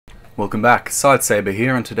Welcome back, Scythesabre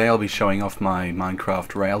here, and today I'll be showing off my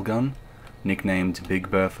Minecraft railgun, nicknamed Big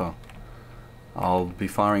Bertha. I'll be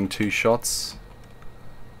firing 2 shots.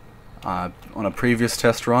 On a previous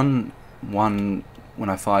test run, when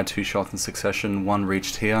I fired 2 shots in succession, one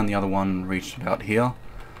reached here and the other one reached about here.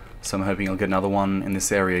 So I'm hoping I'll get another one in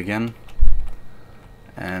this area again.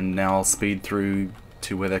 And now I'll speed through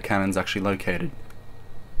to where their cannon's actually located.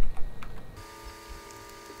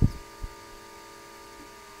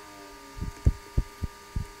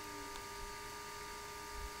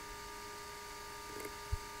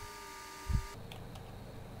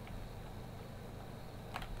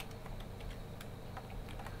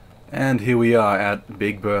 And here we are at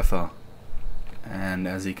Big Bertha, and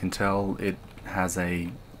as you can tell, it has a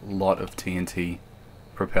lot of TNT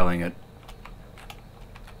propelling it.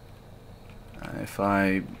 If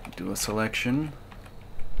I do a selection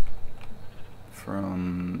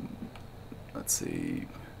from, let's see,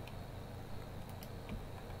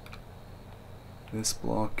 this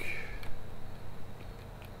block,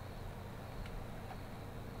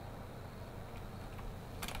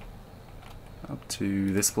 up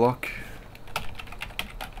to this block,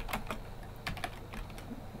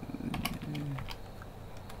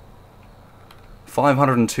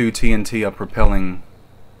 $502 TNT are propelling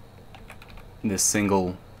this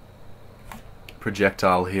single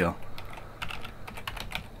projectile here.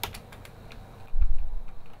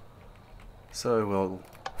 So we'll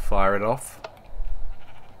fire it off.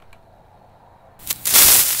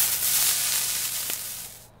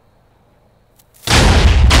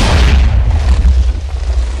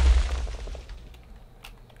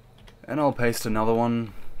 And I'll paste another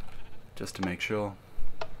one, just to make sure.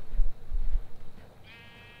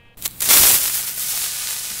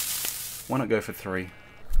 Why not go for 3?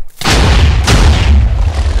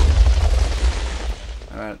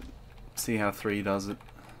 Alright, see how 3 does it.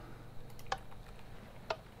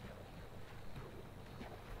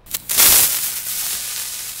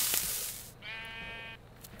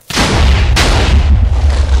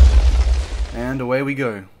 And away we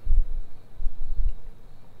go.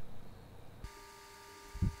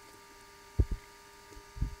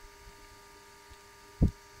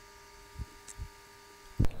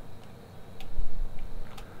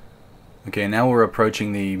 Okay, now we're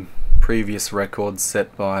approaching the previous record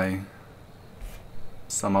set by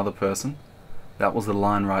some other person. That was the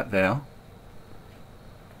line right there.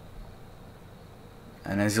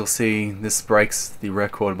 And as you'll see, this breaks the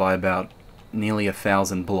record by about nearly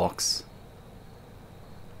 1,000 blocks.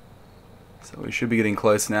 So we should be getting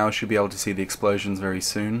close now. We should be able to see the explosions very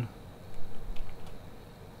soon.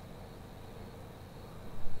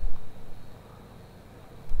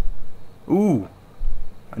 Ooh!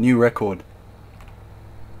 A new record.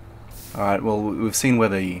 Alright, well, we've seen where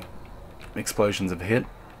the explosions have hit.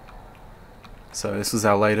 So this is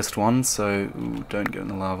our latest one, so ooh, don't go in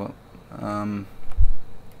the lava.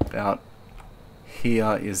 About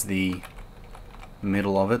here is the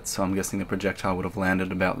middle of it, so I'm guessing the projectile would have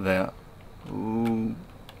landed about there. Ooh,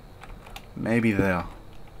 maybe there.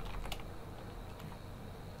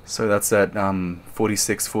 So that's at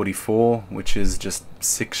 4644, which is just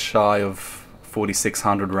 6 shy of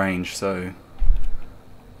 4600 range, so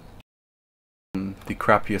the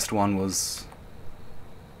crappiest one was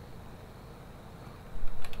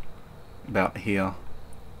about here.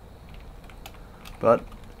 But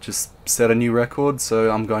just set a new record, so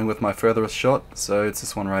I'm going with my furthest shot, so it's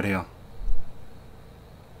this one right here.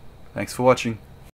 Thanks for watching.